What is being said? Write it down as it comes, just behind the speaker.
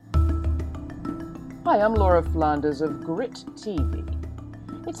Hi, I'm Laura Flanders of Grit TV.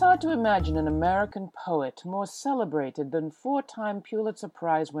 It's hard to imagine an American poet more celebrated than four-time Pulitzer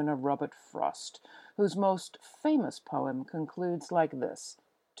Prize winner Robert Frost, whose most famous poem concludes like this: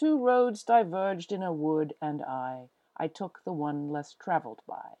 "Two roads diverged in a wood, and I took the one less traveled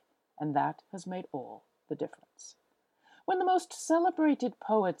by, and that has made all the difference." When the most celebrated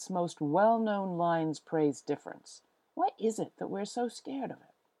poet's most well-known lines praise difference, why is it that we're so scared of it?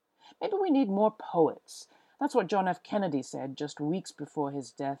 Maybe we need more poets. That's what John F. Kennedy said just weeks before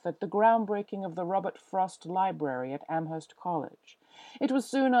his death at the groundbreaking of the Robert Frost Library at Amherst College. It was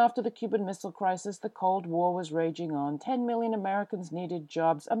soon after the Cuban Missile Crisis. The Cold War was raging on. 10 million Americans needed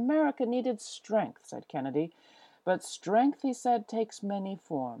jobs. America needed strength, said Kennedy. But strength, he said, takes many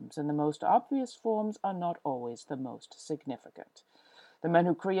forms, and the most obvious forms are not always the most significant. The men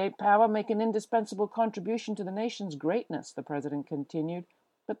who create power make an indispensable contribution to the nation's greatness, the president continued.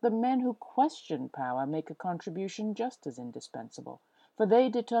 But the men who question power make a contribution just as indispensable, for they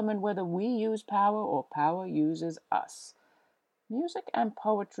determine whether we use power or power uses us. Music and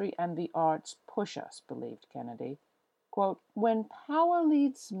poetry and the arts push us, believed Kennedy. Quote, "When power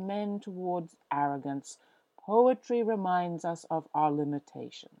leads men towards arrogance, poetry reminds us of our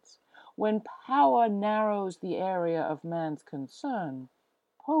limitations. When power narrows the area of man's concern,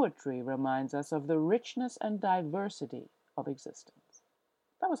 poetry reminds us of the richness and diversity of existence."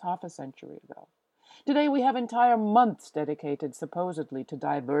 That was half a century ago. Today we have entire months dedicated supposedly to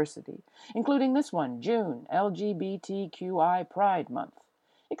diversity, including this one, June, LGBTQI Pride Month.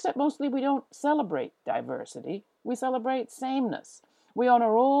 Except mostly we don't celebrate diversity, we celebrate sameness. We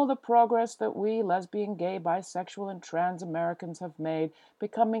honor all the progress that we, lesbian, gay, bisexual, and trans Americans have made,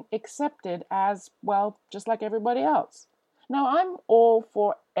 becoming accepted as, well, just like everybody else. Now, I'm all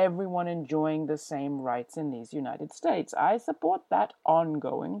for everyone enjoying the same rights in these United States. I support that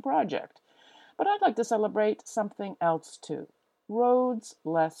ongoing project. But I'd like to celebrate something else, too. Roads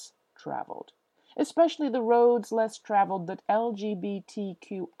less traveled. Especially the roads less traveled that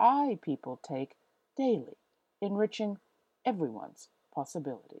LGBTQI people take daily, enriching everyone's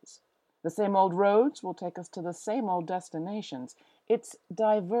possibilities. The same old roads will take us to the same old destinations. It's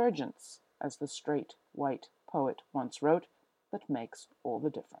divergence, as the straight white poet once wrote, that makes all the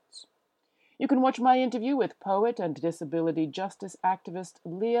difference. You can watch my interview with poet and disability justice activist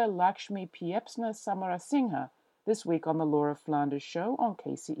Leah Lakshmi Piepzna-Samarasinha this week on the Laura Flanders Show on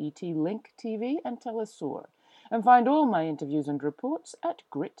KCET, LINKtv and TeleSUR. And find all my interviews and reports at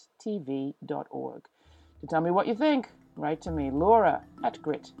grittv.org. To tell me what you think, write to me,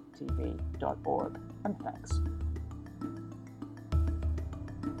 Laura@grittv.org. And thanks.